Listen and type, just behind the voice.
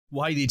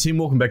Well, hey there, Tim.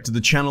 Welcome back to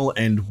the channel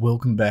and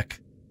welcome back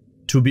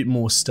to a bit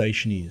more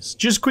Stationeers.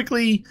 Just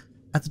quickly,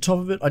 at the top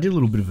of it, I did a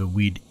little bit of a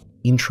weird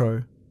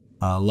intro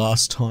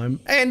last time,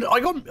 and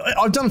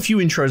I've done a few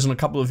intros on a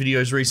couple of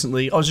videos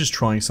recently. I was just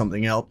trying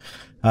something out,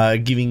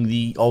 giving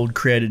the old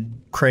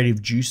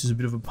creative juices a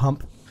bit of a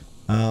pump.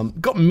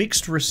 Got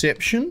mixed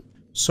reception,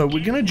 so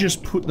we're going to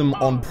just put them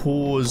on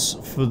pause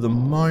for the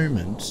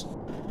moment.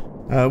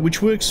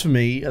 Which works for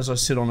me, as I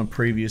said on a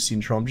previous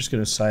intro. I'm just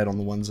going to say it on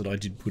the ones that I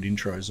did put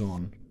intros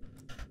on.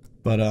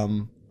 But,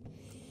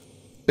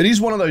 it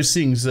is one of those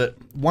things that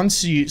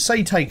once you, say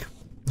you take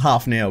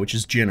half an hour, which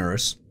is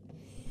generous,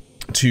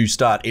 to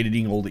start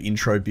editing all the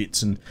intro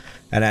bits and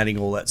adding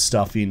all that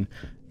stuff in,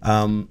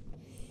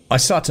 I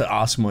start to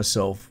ask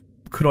myself,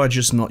 could I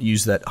just not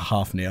use that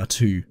half an hour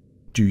to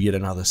do yet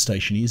another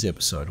Stationeers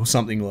episode or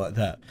something like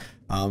that?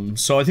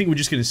 So I think we're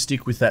just going to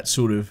stick with that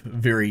sort of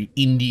very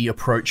indie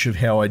approach of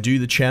how I do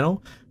the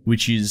channel,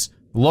 which is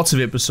lots of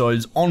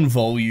episodes on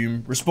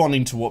volume,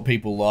 responding to what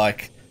people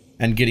like,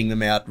 and getting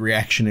them out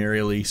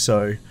reactionarily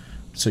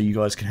so you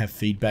guys can have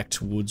feedback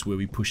towards where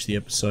we push the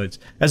episodes,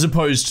 as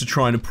opposed to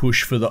trying to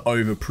push for the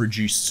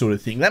overproduced sort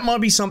of thing. That might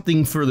be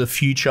something for the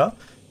future,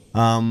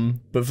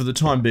 but for the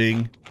time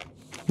being,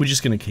 we're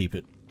just going to keep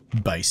it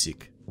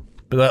basic.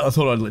 But I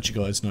thought I'd let you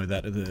guys know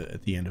that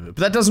at the end of it.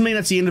 But that doesn't mean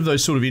that's the end of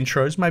those sort of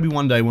intros. Maybe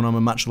one day when I'm a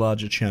much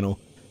larger channel,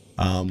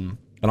 and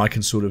I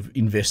can sort of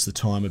invest the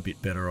time a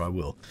bit better, I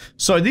will.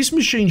 So this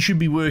machine should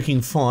be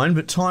working fine,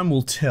 but time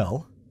will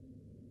tell.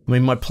 I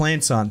mean, my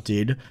plants aren't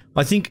dead.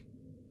 I think...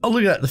 Oh,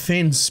 look at that. The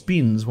fan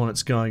spins when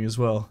it's going as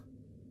well.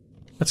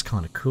 That's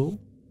kind of cool.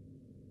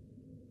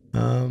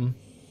 Now,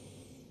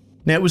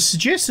 it was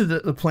suggested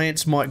that the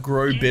plants might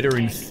grow better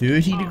in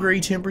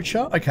 30-degree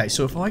temperature. Okay,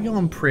 so if I go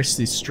and press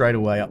this straight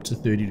away up to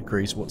 30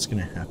 degrees, what's going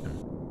to happen?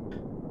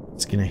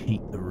 It's going to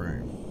heat the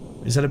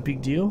room. Is that a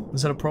big deal?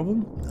 Is that a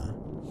problem?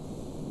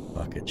 No.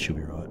 Fuck it, should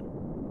be right.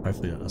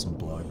 Hopefully that doesn't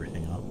blow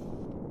everything up.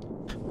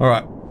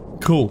 Alright,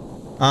 cool.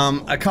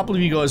 A couple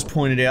of you guys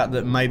pointed out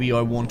that maybe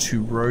I want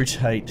to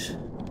rotate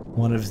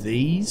one of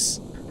these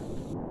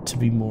to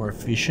be more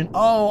efficient.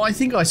 Oh, I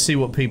think I see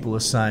what people are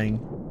saying.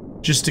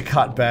 Just to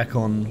cut back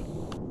on...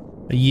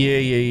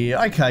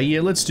 Yeah. Okay, yeah,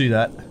 let's do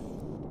that.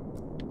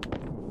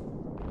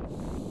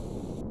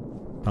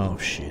 Oh,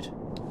 shit.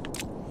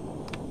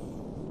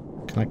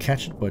 Can I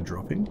catch it by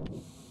dropping?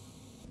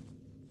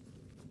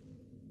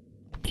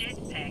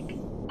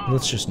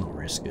 Let's just not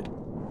risk it.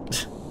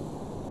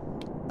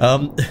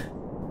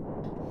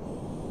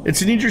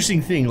 It's an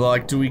interesting thing,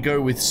 like, do we go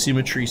with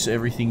symmetry so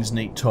everything's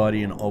neat,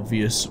 tidy, and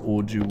obvious,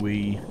 or do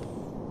we...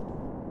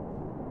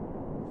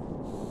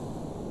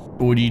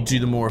 Or do you do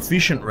the more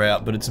efficient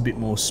route, but it's a bit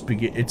more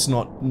spaghetti? It's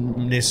not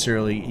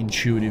necessarily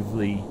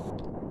intuitively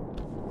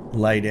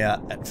laid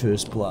out at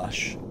first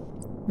blush.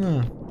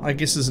 I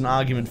guess there's an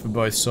argument for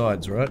both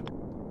sides, right?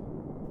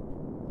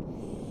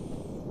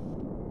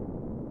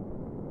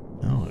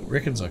 Oh, it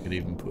reckons I could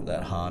even put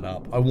that hard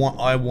up. I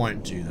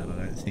won't do that, I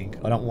don't think.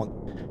 I don't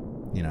want...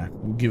 You know,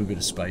 we'll give a bit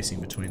of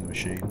spacing between the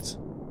machines.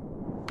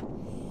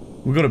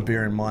 We've got to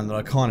bear in mind that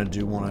I kind of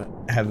do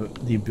want to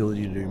have the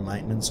ability to do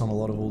maintenance on a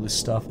lot of all this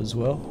stuff as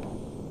well.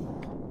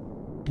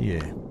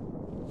 Yeah.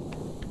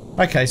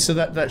 Okay, so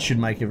that should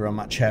make everyone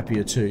much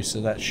happier too. So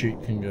that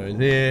chute can go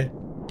there.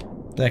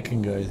 That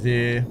can go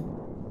there.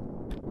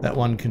 That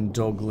one can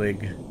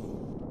dogleg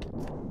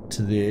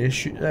to there.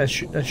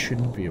 That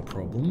shouldn't be a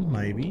problem,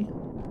 maybe.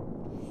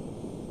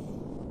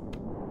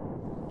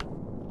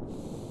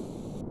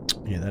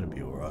 Yeah, that'd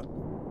be alright.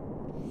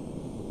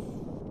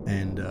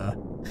 And,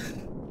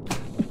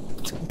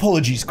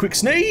 apologies, quick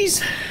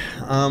sneeze!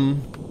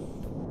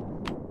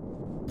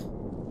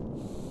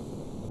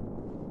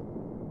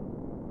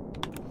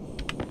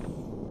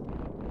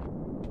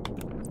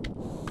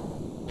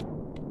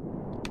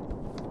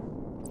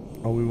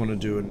 Oh, we want to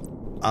do an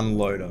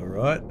unloader,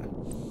 right?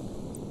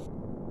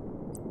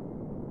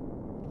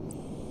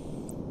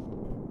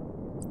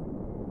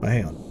 Oh,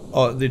 hang on.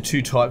 Oh, there are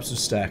two types of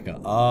stacker.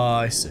 Ah,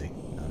 I see.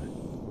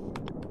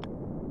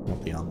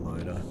 Not the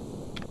unloader.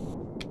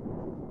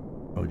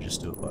 I would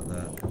just do it like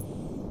that.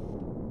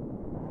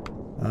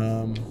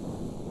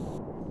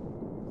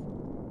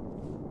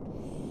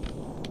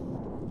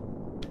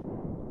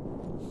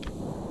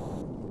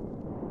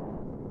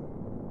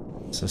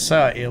 So say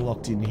I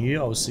airlocked in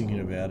here, I was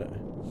thinking about it.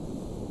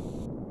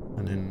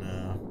 And then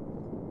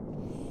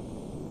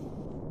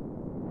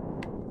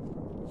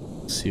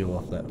seal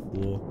off that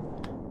floor.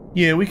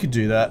 Yeah, we could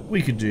do that.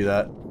 We could do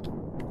that.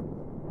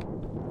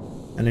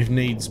 And if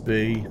needs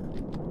be...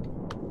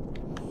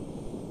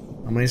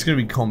 I mean, it's going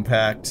to be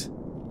compact.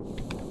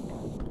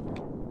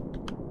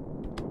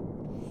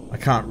 I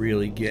can't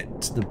really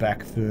get to the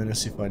back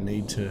furnace if I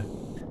need to.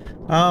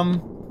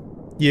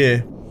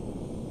 Yeah.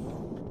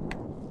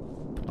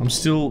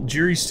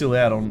 Jury's still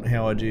out on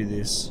how I do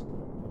this.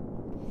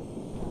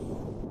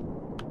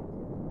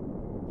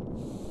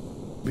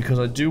 because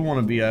I do want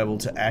to be able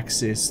to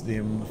access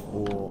them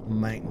for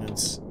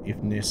maintenance if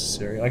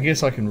necessary. I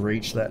guess I can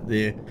reach that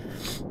there.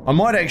 I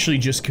might actually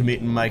just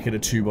commit and make it a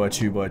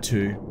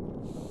 2x2x2.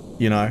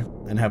 you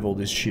know, and have all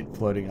this shit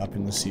floating up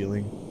in the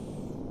ceiling.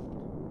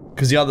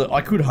 Because the other, I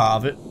could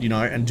halve it, you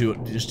know, and do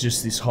it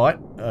just this height,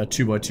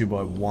 2 by 2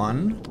 by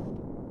 1.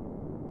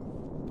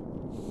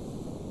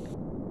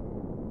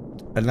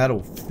 And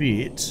that'll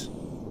fit.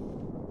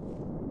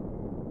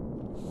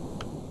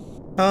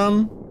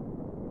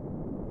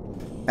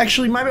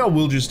 Actually, maybe I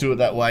will just do it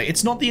that way.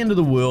 It's not the end of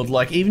the world.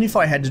 Like, even if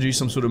I had to do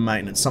some sort of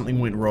maintenance, something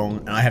went wrong,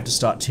 and I have to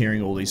start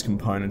tearing all these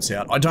components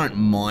out, I don't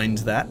mind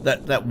that.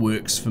 That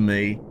works for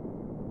me.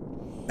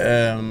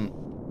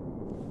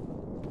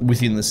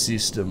 Within the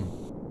system.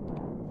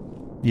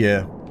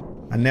 Yeah.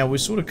 And now we're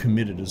sort of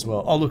committed as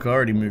well. Oh, look, I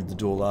already moved the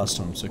door last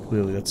time, so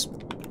clearly that's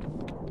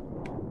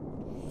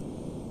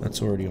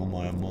already on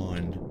my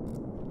mind.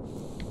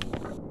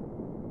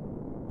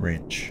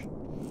 Wrench.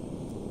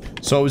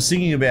 So I was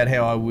thinking about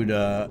how I would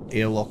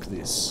airlock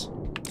this.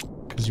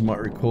 Because you might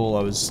recall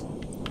I was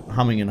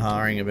humming and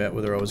hawing about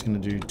whether I was going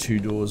to do 2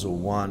 doors or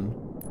 1.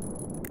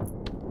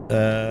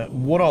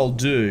 What I'll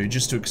do,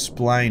 just to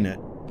explain it,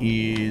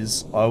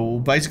 is I will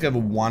basically have a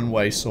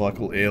one-way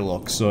cycle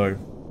airlock. So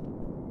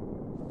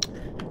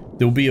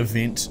there'll be a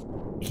vent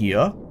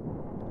here,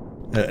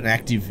 an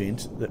active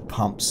vent that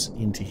pumps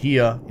into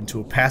here, into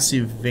a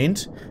passive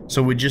vent.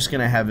 So we're just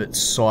going to have it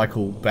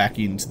cycle back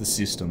into the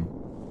system.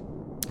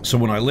 So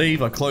when I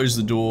leave, I close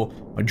the door,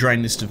 I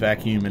drain this to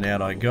vacuum, and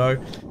out I go.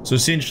 So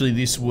essentially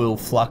this will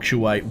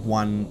fluctuate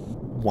one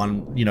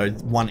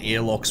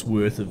airlock's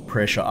worth of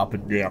pressure up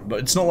and down.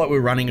 But it's not like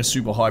we're running a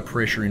super high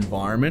pressure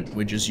environment,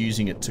 we're just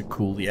using it to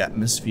cool the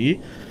atmosphere.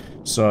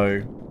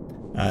 So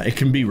it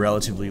can be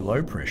relatively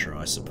low pressure,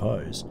 I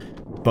suppose.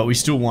 But we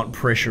still want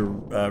pressure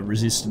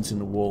resistance in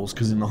the walls,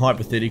 because in the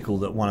hypothetical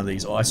that one of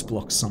these ice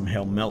blocks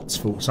somehow melts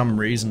for some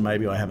reason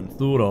maybe I haven't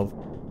thought of,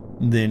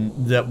 then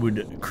that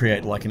would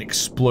create like an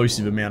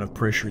explosive amount of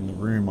pressure in the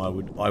room, I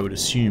would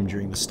assume,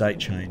 during the state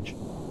change.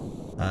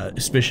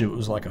 Especially if it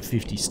was like a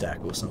 50 stack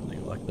or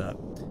something like that.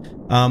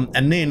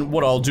 And then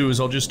what I'll do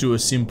is I'll just do a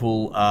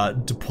simple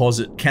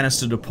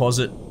canister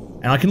deposit,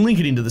 and I can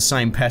link it into the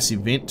same passive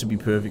vent, to be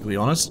perfectly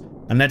honest,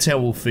 and that's how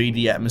we'll feed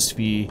the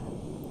atmosphere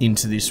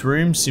into this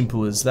room.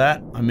 Simple as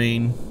that. I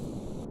mean,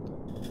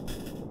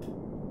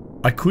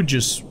 I could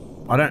just,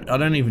 I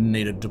don't even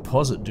need a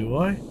deposit, do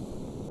I?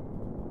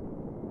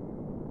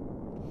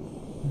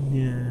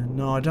 Yeah,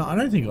 no, I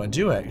don't think I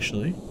do,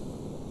 actually.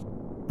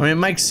 I mean, it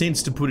makes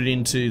sense to put it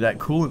into that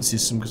coolant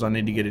system because I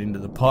need to get it into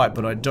the pipe,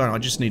 but I don't. I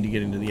just need to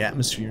get into the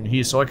atmosphere in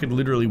here. So I could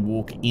literally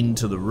walk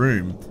into the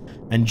room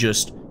and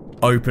just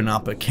open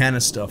up a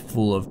canister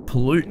full of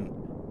pollutant.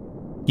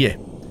 Yeah,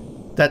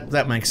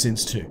 that makes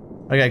sense too.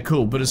 Okay,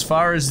 cool. But as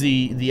far as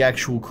the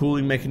actual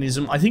cooling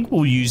mechanism, I think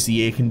we'll use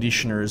the air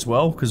conditioner as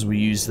well, because we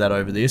use that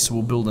over there. So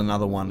we'll build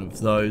another one of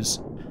those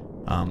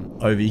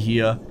over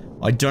here.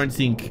 I don't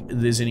think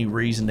there's any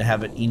reason to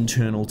have it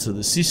internal to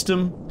the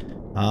system,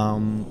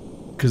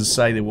 because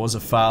say there was a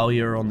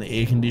failure on the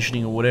air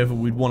conditioning or whatever,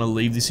 we'd want to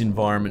leave this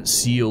environment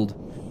sealed.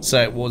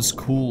 Say it was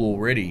cool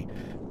already,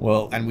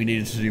 well, and we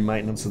needed to do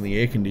maintenance on the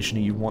air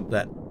conditioning, you want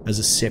that as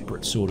a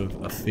separate sort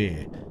of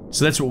affair.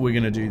 So that's what we're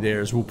going to do there,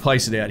 is we'll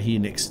place it out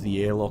here next to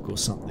the airlock or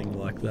something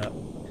like that,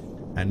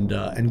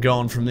 and go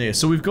on from there.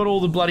 So we've got all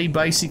the bloody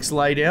basics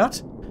laid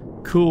out.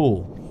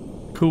 Cool.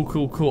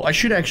 Cool. I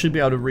should actually be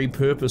able to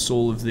repurpose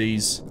all of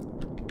these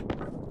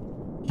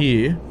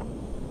here.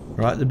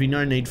 Right, there'd be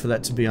no need for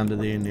that to be under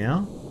there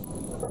now.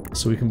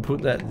 So we can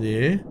put that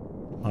there.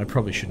 I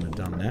probably shouldn't have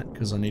done that,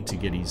 because I need to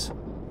get his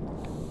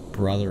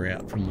brother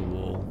out from the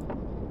wall.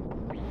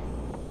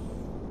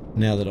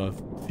 Now that I've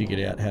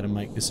figured out how to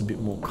make this a bit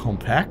more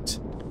compact.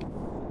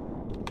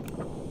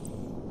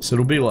 So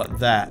it'll be like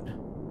that.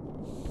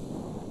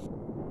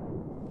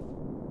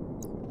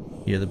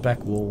 Yeah, the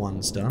back wall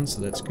one's done,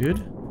 so that's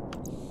good.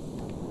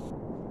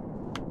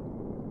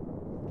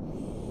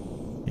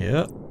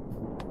 Yep.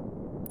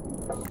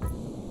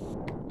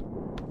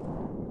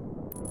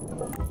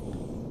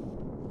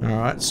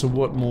 Alright, so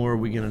what more are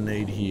we going to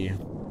need here?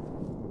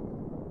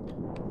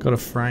 Got a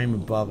frame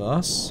above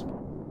us.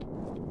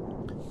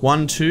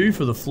 1, 2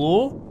 for the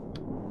floor.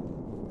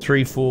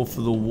 3, 4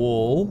 for the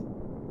wall.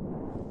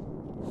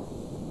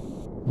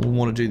 We'll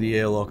want to do the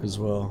airlock as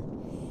well.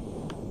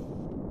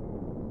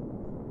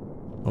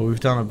 Oh, we've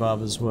done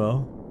above as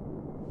well.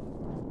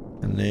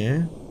 And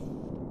there.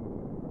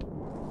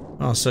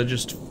 Oh, so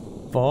just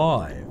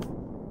 5.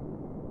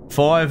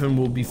 5 and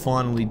we'll be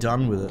finally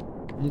done with it.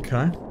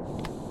 Okay.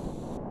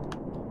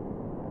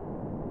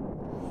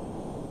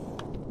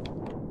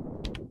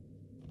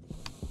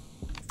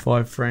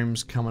 Five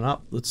frames coming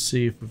up. Let's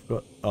see if we've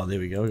got... Oh, there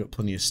we go. We've got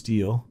plenty of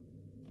steel.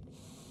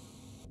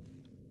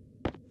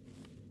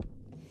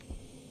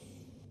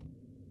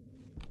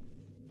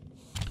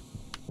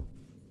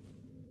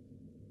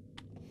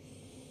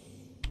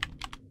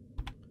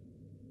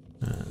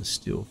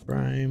 Steel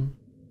frame.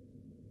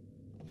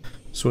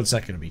 So what's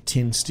that going to be?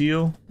 10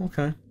 steel?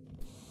 Okay.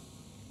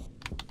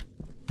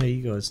 How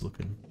you guys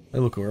looking? They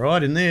look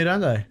alright in there,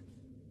 don't they?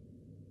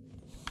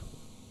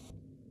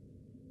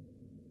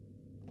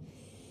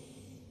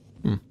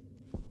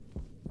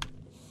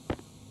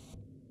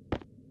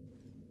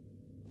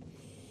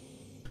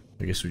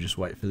 I guess we just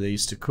wait for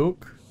these to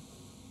cook.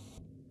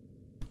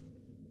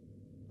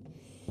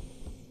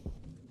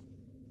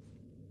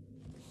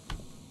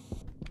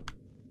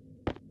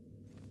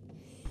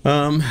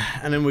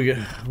 And then we're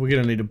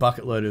gonna need a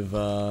bucket load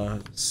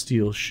of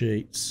steel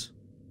sheets.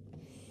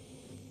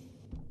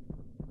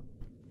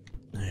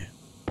 Yeah.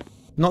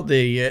 Not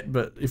there yet,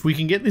 but if we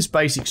can get this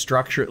basic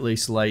structure at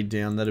least laid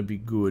down, that'd be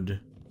good.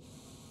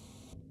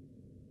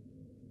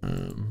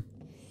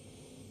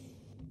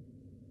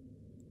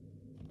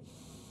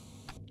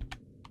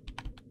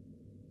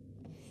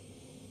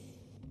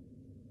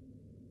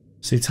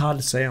 See, it's hard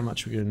to say how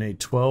much we're gonna need.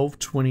 12,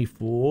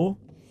 24.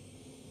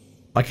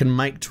 I can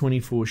make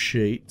 24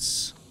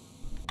 sheets.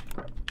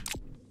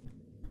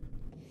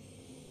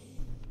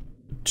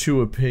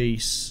 2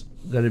 apiece.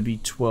 That'd be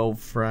 12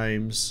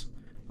 frames.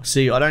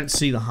 See, I don't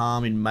see the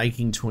harm in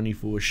making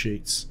 24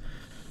 sheets.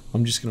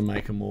 I'm just going to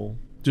make them all.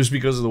 Just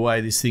because of the way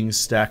these things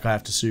stack, I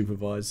have to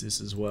supervise this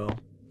as well.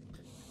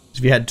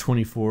 If you had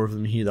 24 of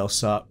them here, they'll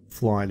start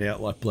flying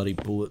out like bloody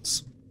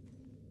bullets.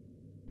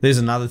 There's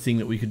another thing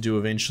that we could do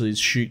eventually is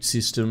shoot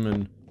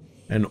system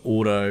and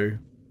auto.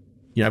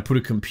 You know, put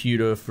a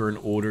computer for an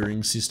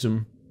ordering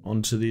system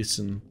onto this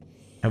and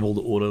have all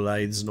the auto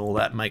lathes and all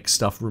that, make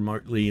stuff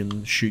remotely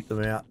and shoot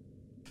them out.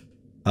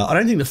 I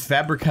don't think the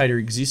fabricator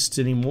exists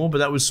anymore, but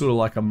that was sort of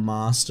like a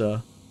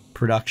master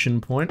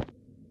production point.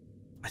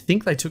 I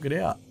think they took it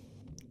out.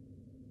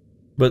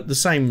 But the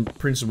same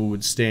principle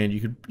would stand.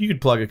 You could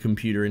plug a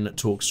computer in that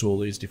talks to all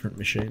these different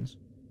machines.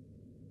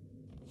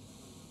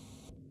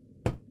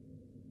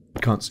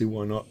 Can't see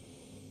why not.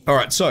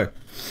 Alright, so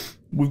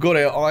we've got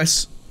our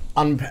ice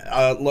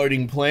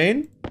unloading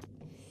plan,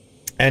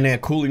 and our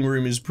cooling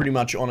room is pretty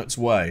much on its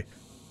way.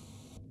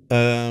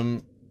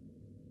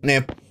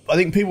 Now, I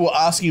think people were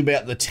asking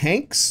about the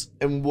tanks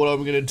and what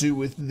I'm going to do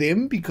with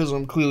them, because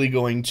I'm clearly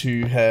going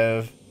to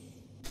have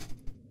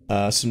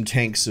some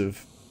tanks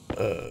of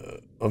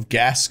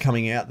gas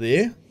coming out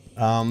there.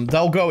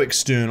 They'll go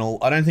external.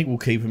 I don't think we'll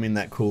keep them in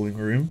that cooling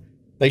room.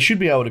 They should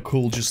be able to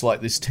cool just like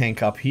this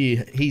tank up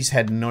here. He's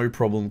had no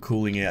problem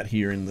cooling out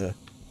here in the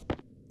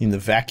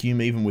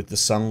vacuum, even with the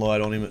sunlight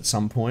on him at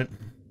some point.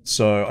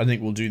 So I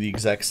think we'll do the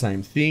exact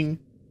same thing.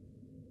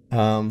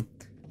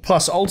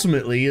 Plus,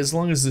 ultimately, as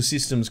long as the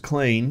system's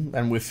clean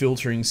and we're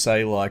filtering,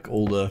 say, like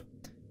all the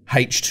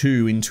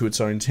H2 into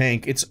its own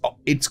tank,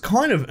 it's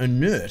kind of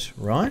inert,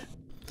 right?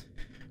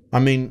 I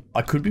mean,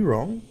 I could be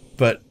wrong,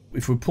 but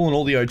if we're pulling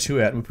all the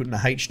O2 out and we're putting a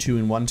H2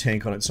 in one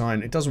tank on its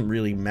own, it doesn't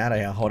really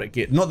matter how hot it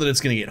gets. Not that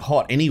it's going to get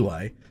hot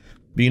anyway,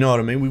 but you know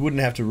what I mean? We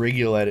wouldn't have to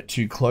regulate it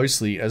too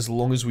closely as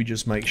long as we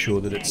just make sure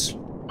that it's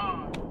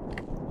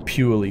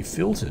purely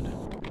filtered.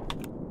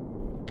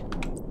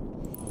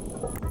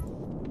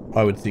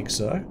 I would think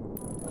so.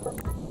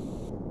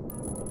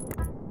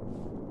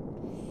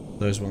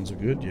 Those ones are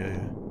good, yeah.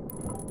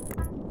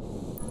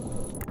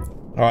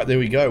 Alright, there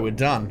we go, we're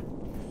done.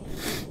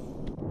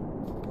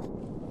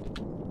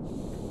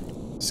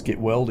 Let's get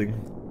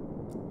welding.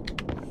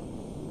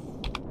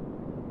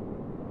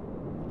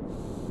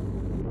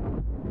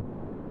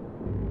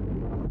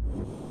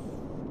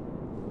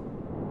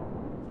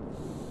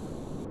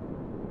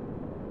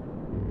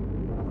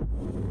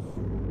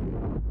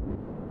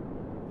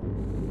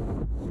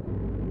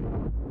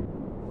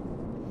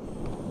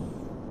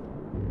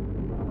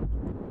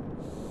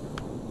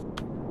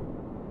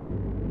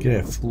 Get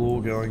our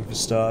floor going for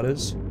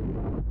starters,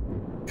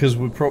 because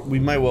we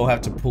may well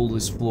have to pull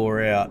this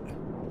floor out.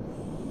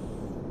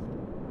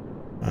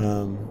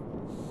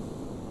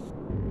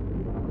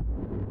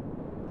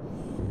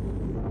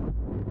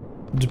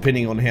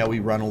 Depending on how we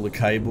run all the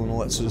cable and all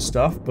that sort of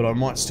stuff, but I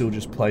might still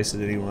just place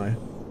it anyway.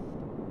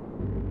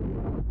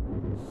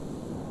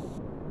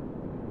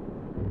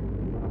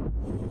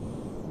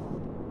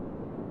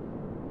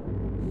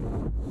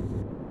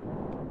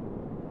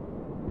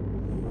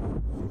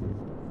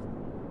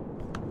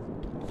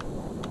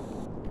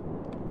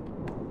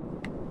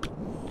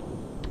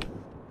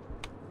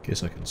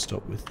 Guess I can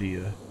stop with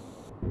the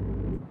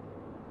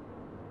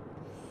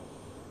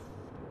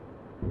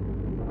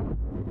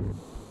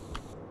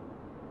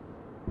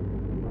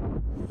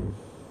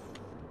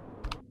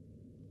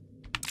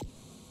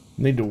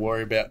need to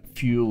worry about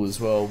fuel as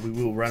well. We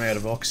will run out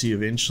of oxy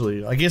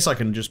eventually. I guess I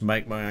can just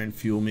make my own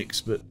fuel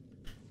mix, but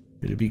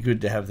it'd be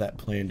good to have that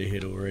planned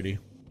ahead already.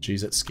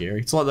 Jeez, that's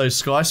scary. It's like those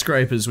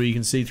skyscrapers where you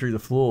can see through the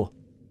floor.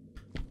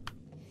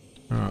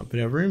 Alright, but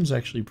our room's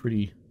actually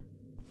pretty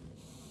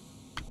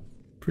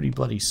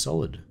bloody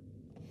solid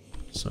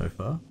so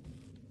far.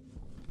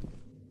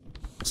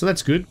 So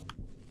that's good.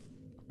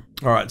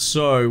 Alright,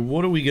 so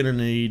what are we going to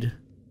need?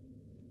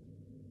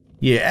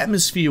 Yeah,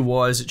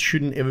 atmosphere-wise, it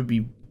shouldn't ever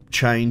be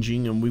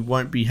changing, and we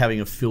won't be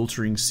having a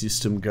filtering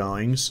system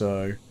going,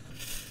 so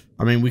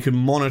I mean, we can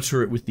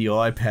monitor it with the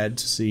iPad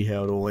to see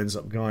how it all ends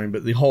up going,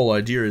 but the whole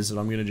idea is that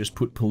I'm going to just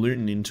put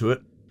pollutant into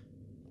it,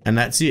 and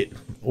that's it.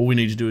 All we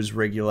need to do is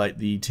regulate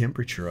the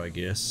temperature, I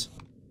guess.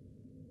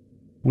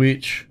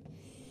 Which,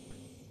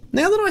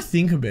 now that I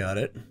think about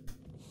it,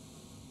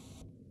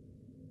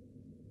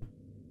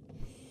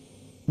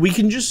 We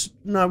can just...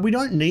 No, we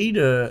don't need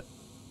a...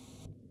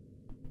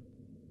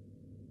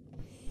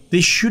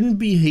 There shouldn't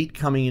be heat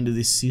coming into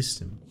this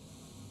system.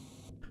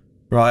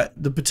 Right?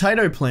 The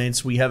potato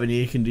plants, we have an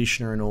air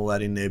conditioner and all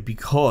that in there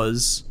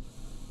because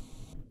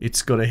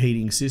it's got a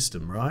heating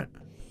system, right?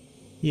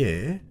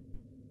 Yeah.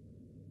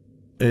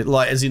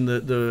 Like, as in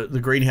the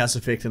greenhouse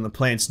effect and the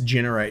plants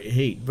generate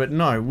heat. But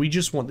no, we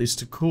just want this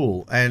to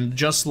cool. And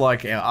just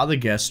like our other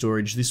gas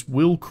storage, this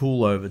will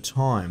cool over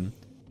time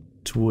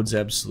towards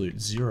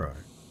absolute zero.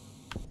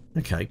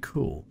 Okay,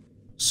 cool.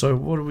 So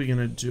what are we going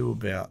to do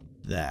about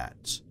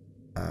that?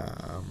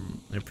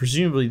 Now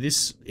presumably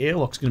this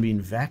airlock's going to be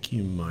in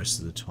vacuum most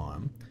of the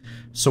time.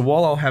 So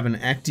while I'll have an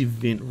active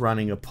vent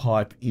running a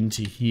pipe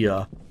into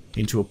here,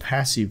 into a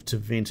passive to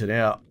vent it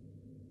out,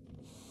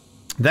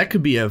 that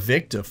could be a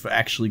vector for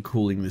actually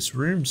cooling this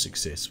room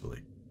successfully.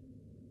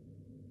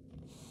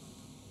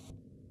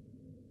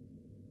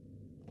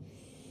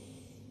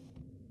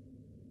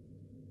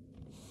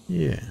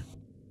 Yeah.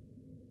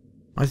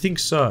 I think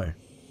so.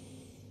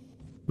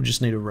 We'll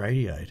just need a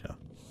radiator.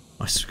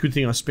 Good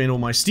thing I spent all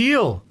my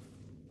steel!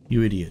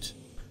 You idiot.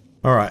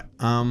 Alright,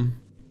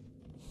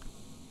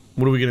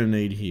 what are we going to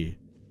need here?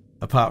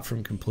 Apart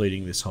from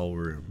completing this whole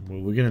room.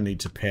 Well, we're going to need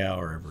to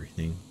power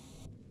everything.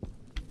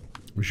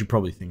 We should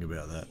probably think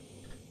about that.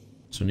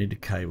 So I need to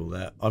cable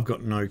that. I've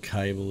got no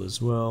cable as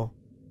well.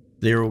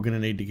 They're all going to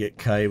need to get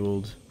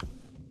cabled.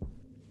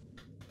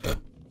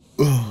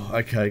 Oh,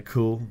 okay,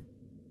 cool.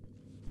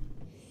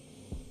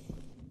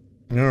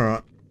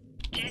 Alright.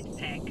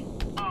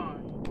 Jetpack on.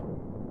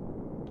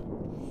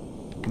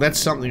 That's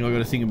something I've got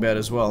to think about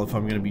as well if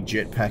I'm going to be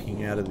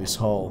jetpacking out of this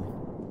hole.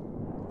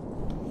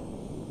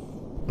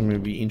 I'm going to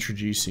be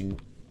introducing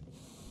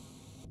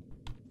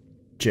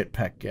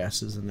jetpack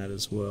gases and that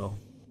as well.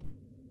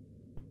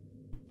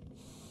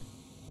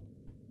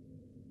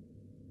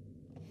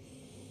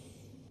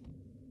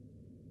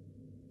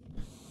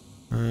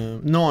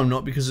 No, I'm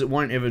not, because it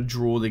won't ever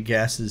draw the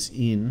gases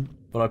in,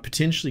 but I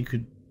potentially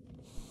could...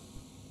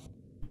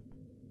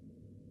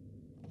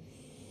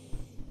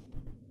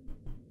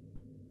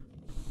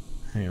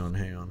 Hang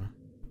on.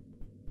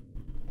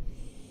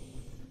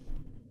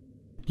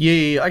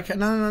 Yeah, okay,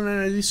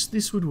 no,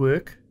 this would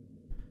work.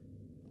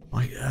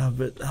 I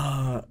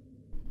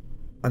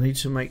need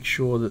to make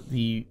sure that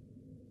the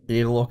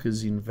airlock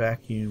is in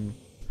vacuum.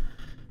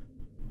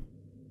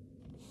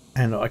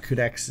 And I could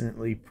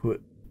accidentally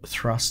put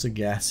thruster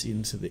gas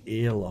into the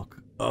airlock.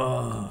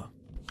 Oh.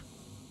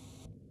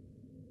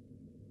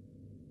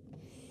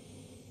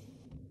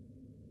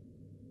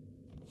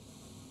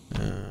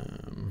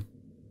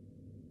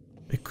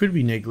 It could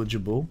be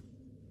negligible.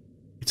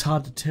 It's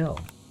hard to tell.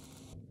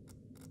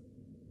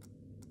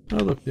 Oh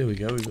look, there we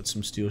go. We've got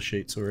some steel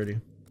sheets already.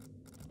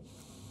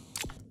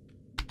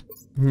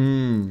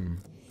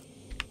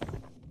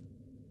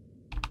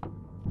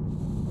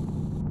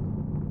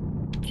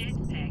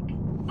 Jetpack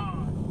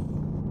on.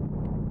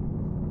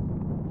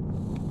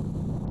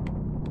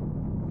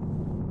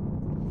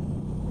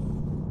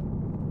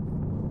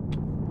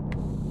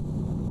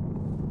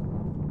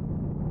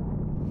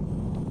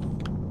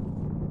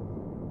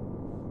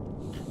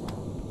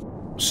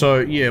 So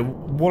yeah,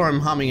 what I'm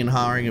humming and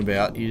hawing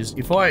about is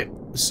if I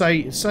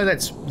say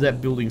that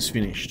building's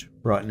finished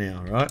right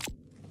now, right?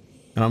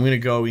 And I'm going to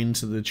go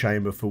into the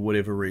chamber for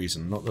whatever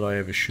reason. Not that I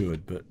ever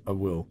should, but I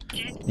will.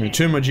 I'm going to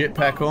turn my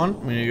jetpack on.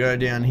 I'm going to go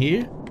down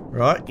here,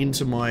 right,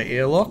 into my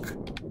airlock,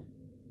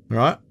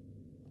 right?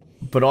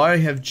 But I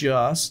have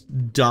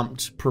just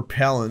dumped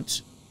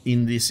propellant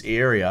in this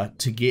area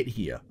to get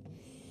here,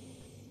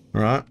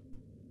 right?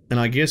 And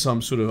I guess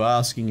I'm sort of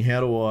asking,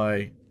 how do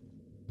I...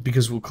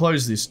 Because we'll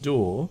close this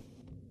door,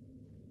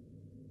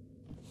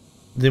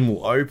 then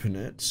we'll open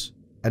it,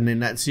 and then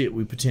that's it.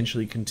 We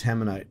potentially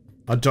contaminate.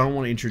 I don't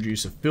want to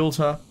introduce a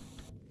filter.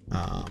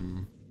 I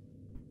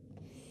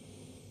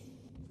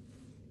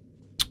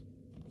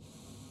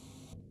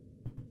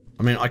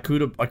mean, I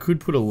could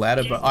put a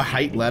ladder, but I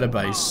hate ladder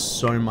bays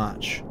so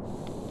much.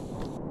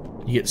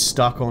 You get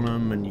stuck on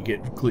them and you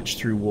get glitched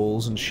through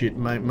walls and shit.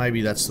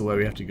 Maybe that's the way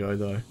we have to go,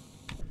 though.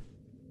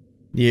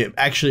 Yeah,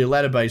 actually, a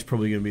ladder bay is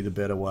probably going to be the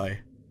better way.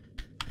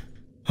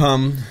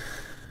 Because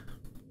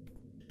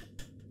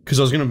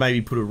I was going to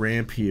maybe put a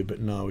ramp here, but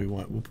no, we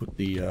won't. We'll put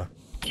the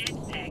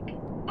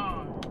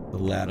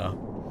ladder.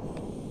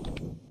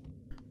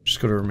 Just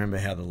got to remember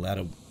how the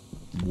ladder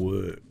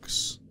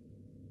works.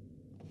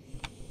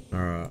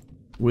 Alright.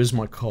 Where's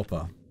my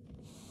copper?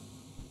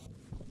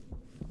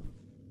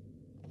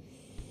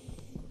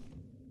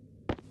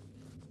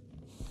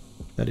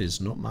 That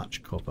is not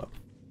much copper.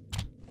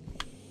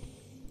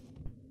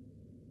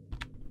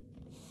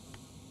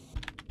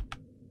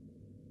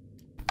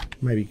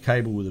 Maybe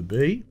cable with a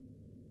B.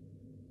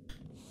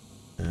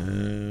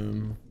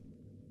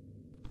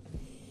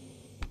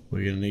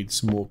 We're going to need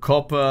some more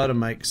copper to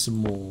make some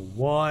more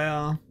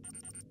wire.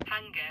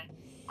 Hunger.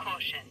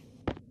 Caution.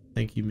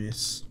 Thank you,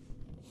 miss.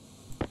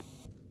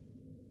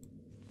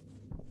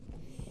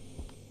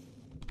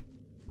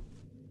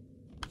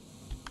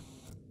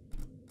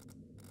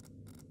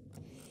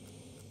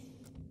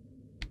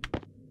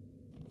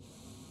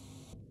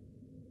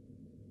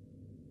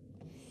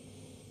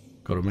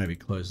 Gotta maybe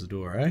close the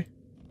door, eh?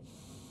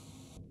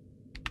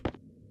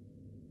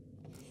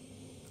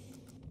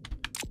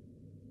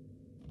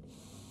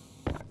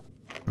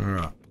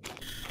 Alright.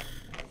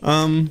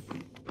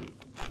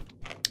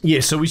 Yeah,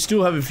 so we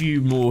still have a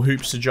few more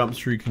hoops to jump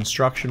through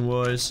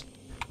construction-wise.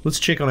 Let's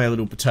check on our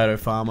little potato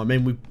farm. I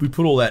mean, we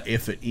put all that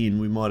effort in,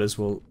 we might as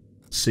well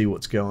see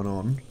what's going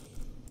on.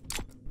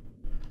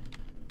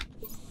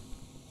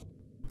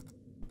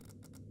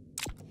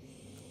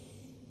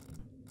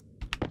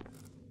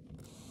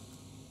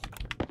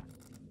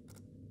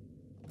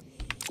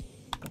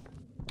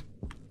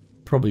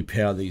 Probably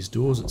power these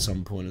doors at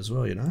some point as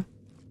well, you know?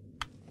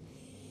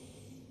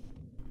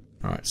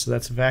 Alright, so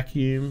that's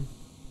vacuum.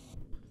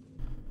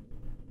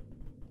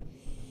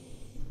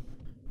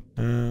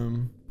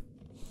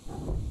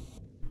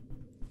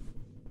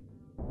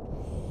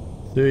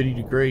 30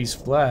 degrees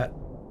flat.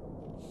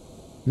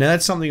 Now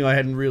that's something I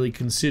hadn't really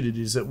considered,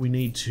 is that we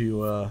need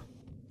to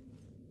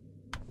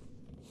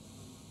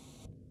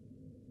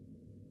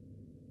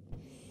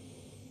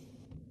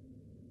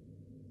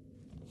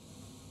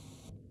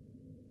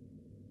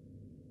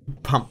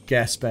pump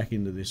gas back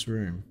into this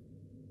room.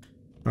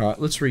 Alright,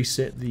 let's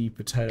reset the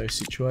potato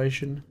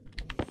situation.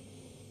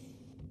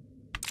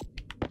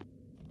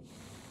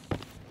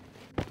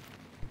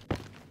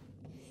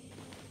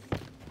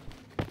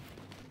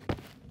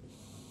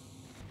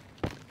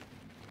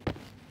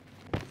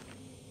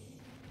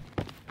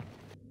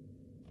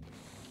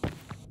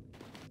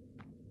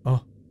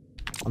 Oh,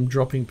 I'm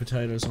dropping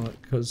potatoes on it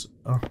because...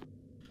 oh,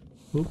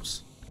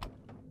 whoops.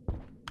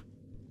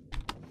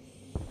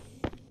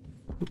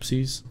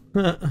 Whoopsies.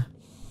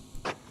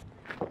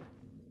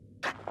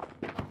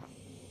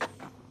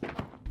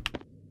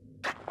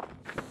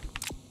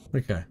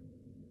 Okay.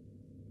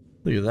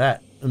 Look at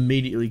that.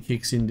 Immediately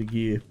kicks into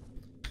gear.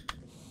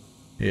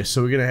 Yeah,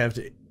 so we're going to have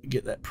to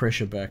get that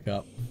pressure back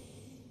up.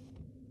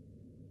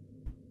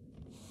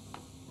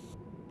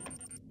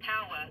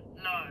 Power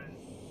low.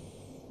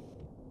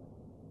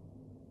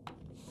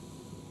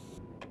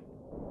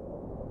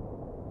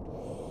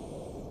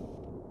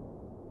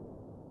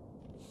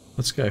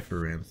 Let's go for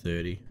around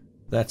 30.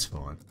 That's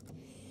fine.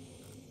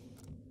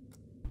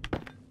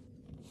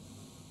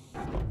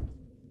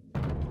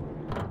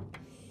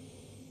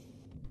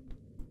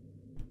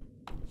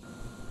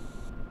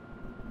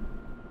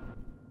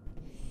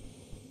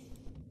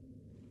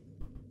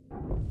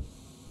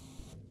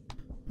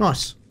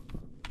 Nice.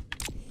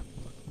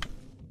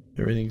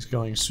 Everything's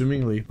going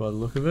swimmingly by the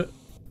look of it.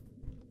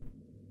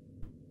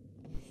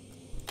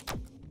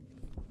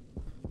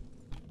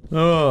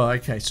 Oh,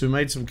 okay, so we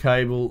made some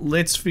cable.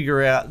 Let's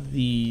figure out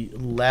the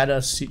ladder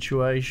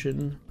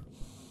situation.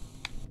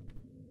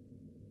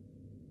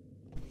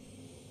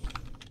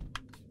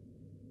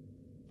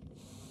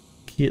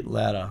 Kit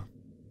ladder.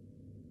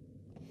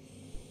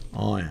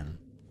 Iron.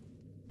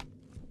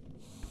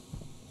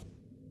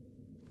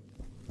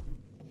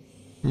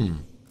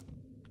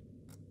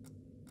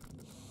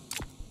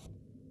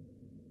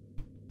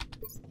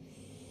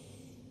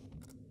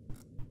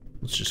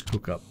 Let's just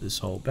cook up this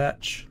whole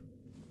batch.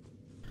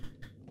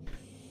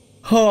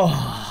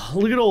 Oh,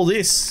 look at all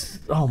this.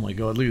 Oh my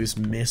god, look at this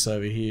mess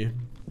over here.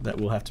 That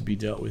will have to be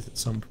dealt with at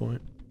some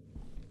point.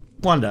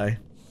 One day.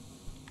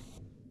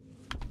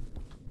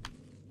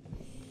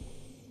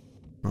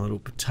 My little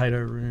potato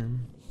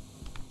room.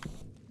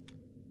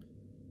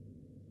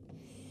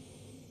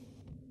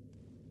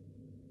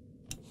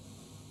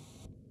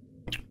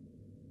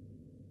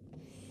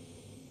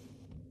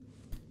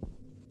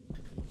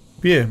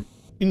 But yeah,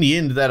 in the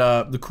end,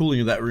 that the cooling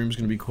of that room is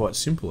going to be quite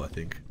simple, I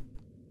think.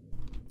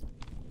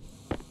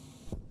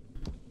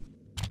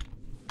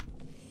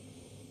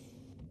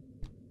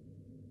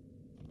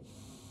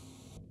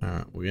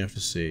 Alright, we're going to have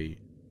to see.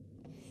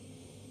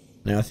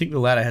 Now, I think the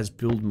ladder has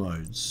build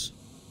modes.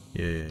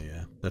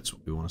 Yeah. That's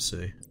what we want to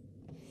see.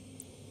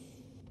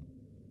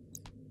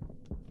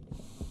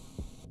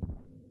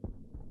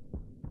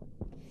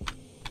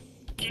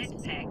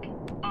 Jetpack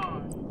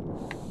on.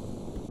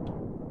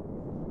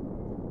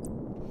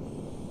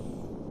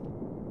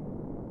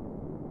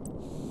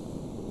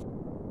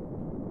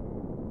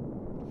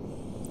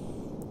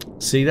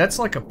 See, that's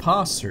like a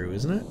pass-through,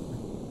 isn't it?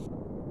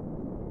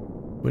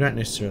 We don't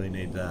necessarily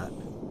need that.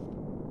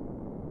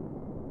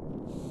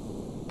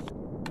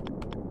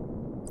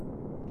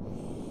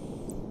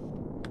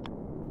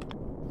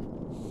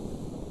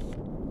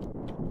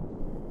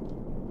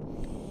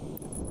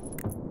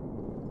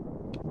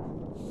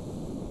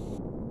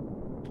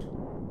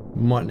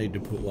 We might need to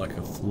put like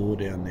a floor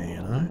down there, you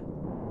know?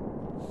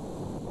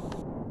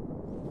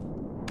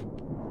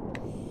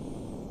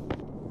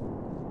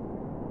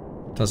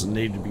 Doesn't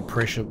need to be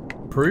pressure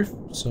proof,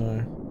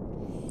 so...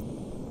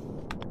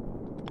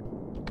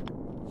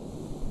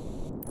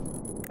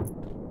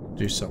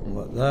 do something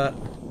like that.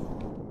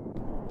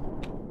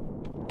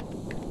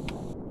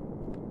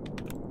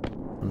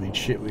 I mean,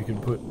 shit, we can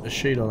put a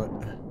sheet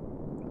on it.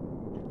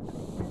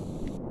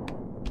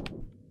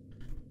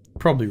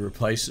 Probably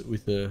replace it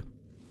with a...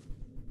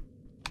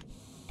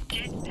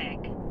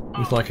 Jetpack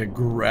with like a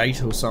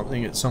grate or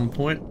something at some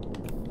point.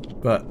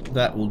 But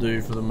that will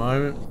do for the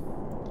moment.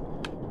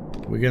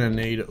 We're going to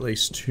need at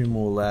least 2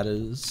 more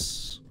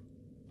ladders.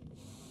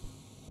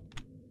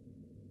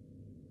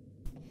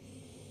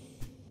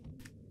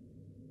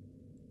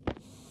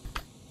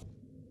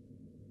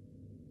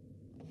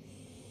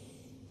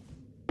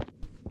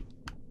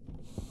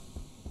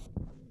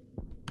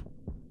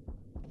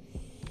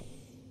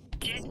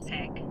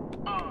 Jetpack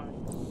on.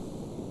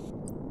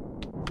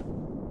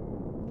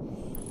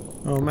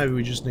 Oh, maybe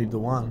we just need the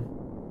one.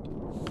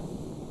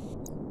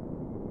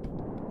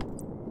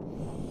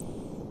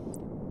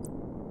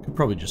 Could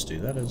probably just do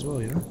that as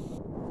well, you know?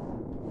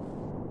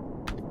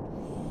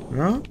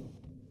 Right?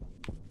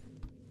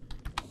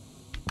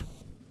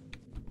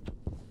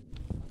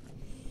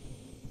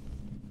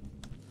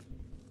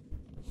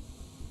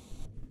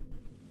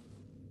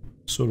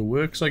 Sort of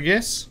works, I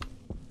guess.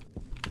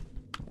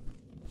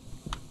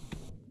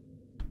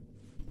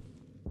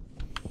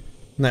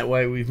 And that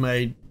way we've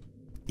made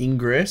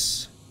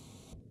ingress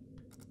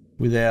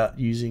without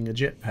using a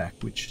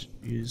jetpack, which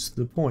is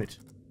the point.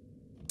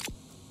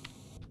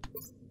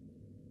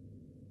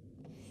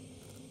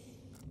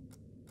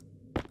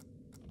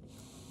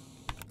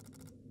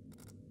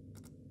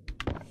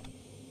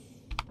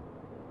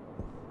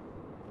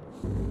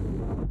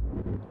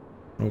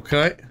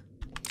 Okay.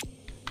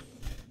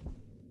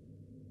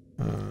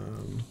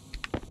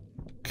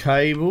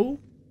 Cable.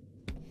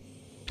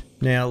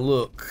 Now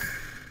look.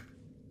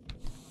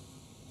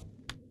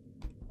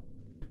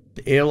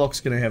 The airlock's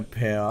going to have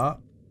power.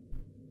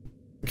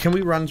 Can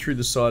we run through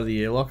the side of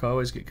the airlock? I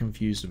always get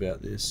confused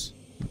about this.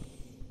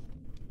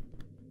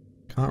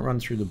 Can't run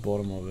through the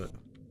bottom of it.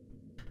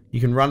 You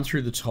can run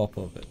through the top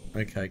of it.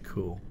 Okay,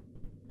 cool.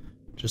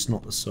 Just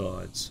not the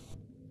sides.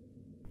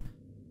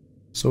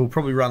 So we'll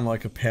probably run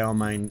like a power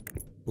main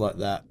like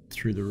that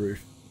through the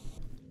roof.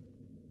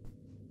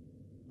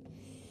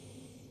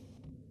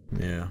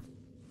 Yeah.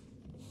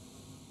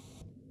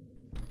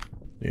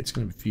 It's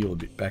going to feel a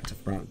bit back to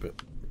front, but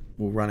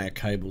we'll run our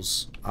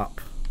cables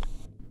up.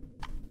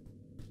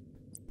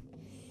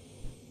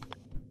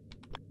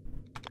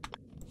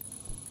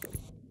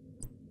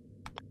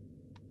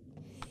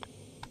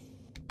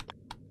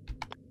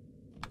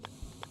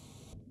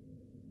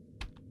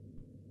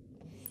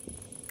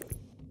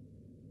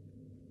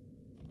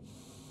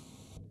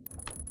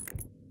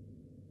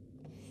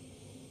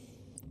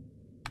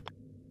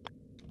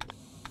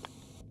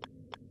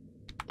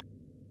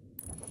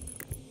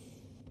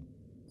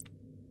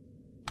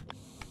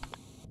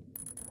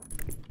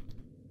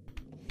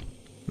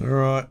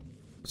 Alright,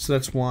 so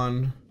that's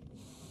one.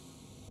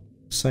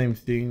 Same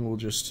thing, we'll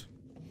just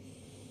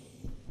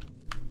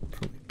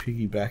probably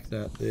piggyback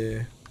that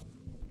there.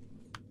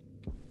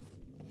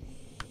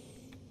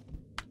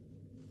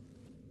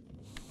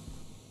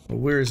 Well,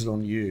 where is it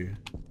on you?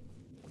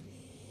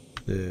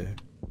 There.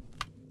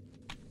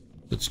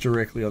 It's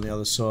directly on the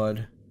other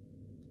side.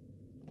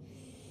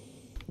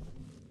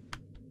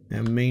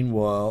 Now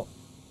meanwhile,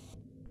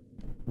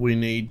 we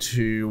need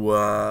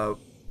to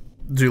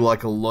do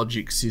like a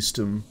logic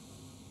system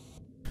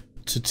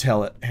to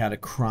tell it how to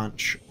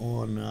crunch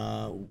on,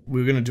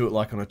 we're going to do it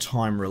like on a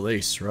time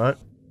release, right?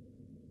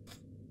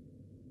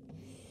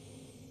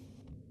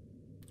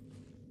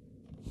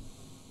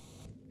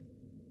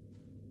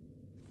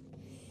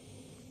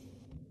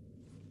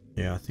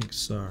 Yeah, I think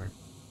so.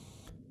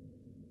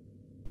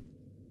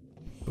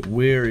 But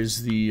where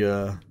is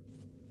the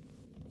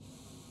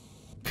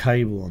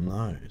cable on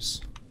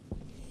those?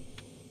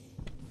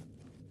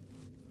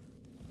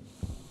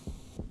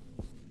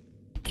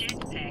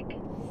 Jetpack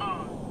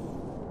on.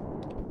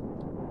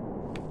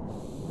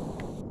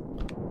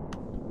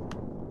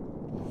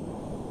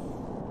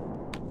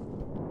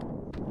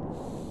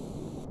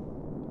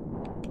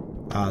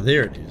 Ah,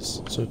 there it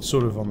is. So it's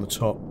sort of on the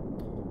top.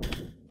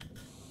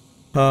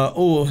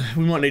 Or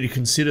we might need to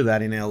consider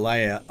that in our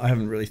layout. I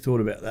haven't really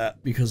thought about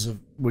that because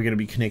we're going to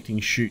be connecting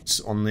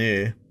chutes on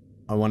there.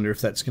 I wonder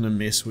if that's going to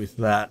mess with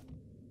that.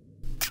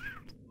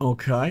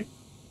 Okay.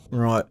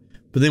 Right.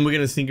 But then we're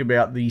going to think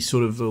about the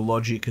sort of the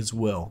logic as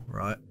well,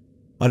 right?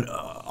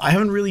 I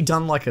haven't really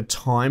done like a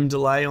time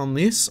delay on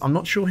this. I'm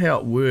not sure how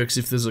it works,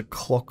 if there's a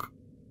clock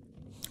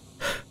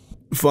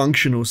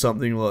function or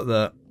something like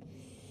that.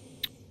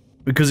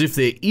 Because if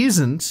there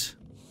isn't,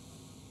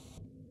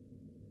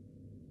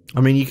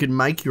 I mean, you could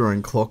make your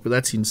own clock, but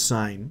that's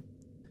insane.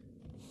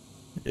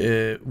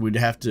 We'd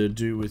have to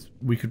do with,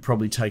 we could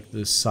probably take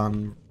the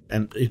sun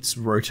and its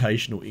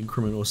rotational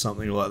increment or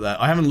something like that.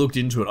 I haven't looked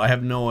into it. I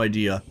have no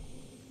idea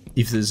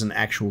if there's an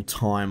actual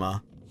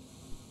timer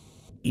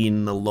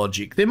in the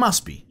logic. There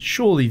must be.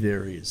 Surely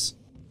there is.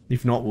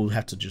 If not, we'll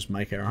have to just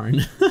make our own,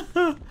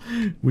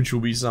 which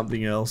will be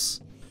something else.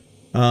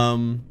 Yeah,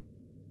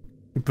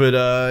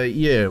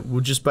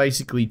 we'll just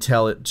basically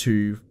tell it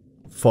to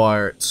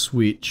fire its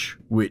switch,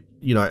 with,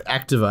 you know,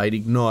 activate,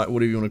 ignite,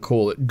 whatever you want to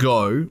call it,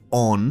 go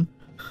on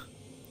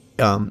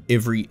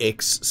every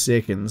X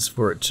seconds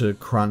for it to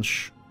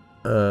crunch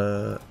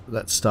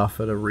that stuff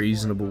at a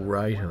reasonable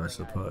rate, I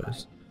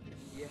suppose.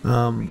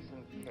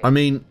 I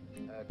mean,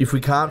 if we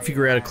can't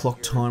figure out a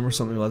clock time or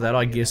something like that,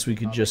 I guess we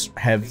could just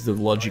have the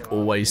logic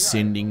always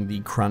sending the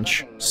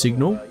crunch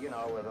signal.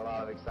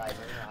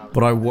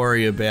 But I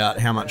worry about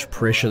how much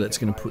pressure that's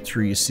going to put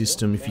through your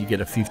system if you get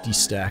a 50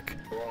 stack.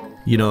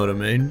 You know what I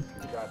mean?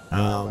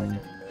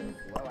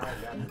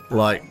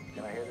 Like,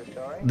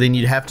 then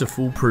you'd have to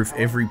foolproof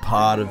every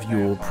part of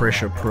your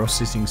pressure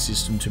processing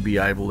system to be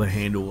able to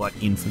handle like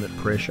infinite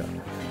pressure.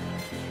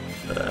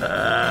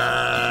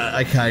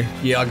 Okay,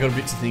 yeah, I got a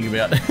bit to think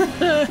about.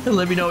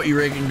 Let me know what you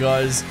reckon,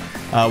 guys.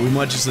 We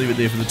might just leave it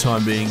there for the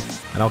time being,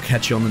 and I'll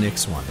catch you on the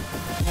next one.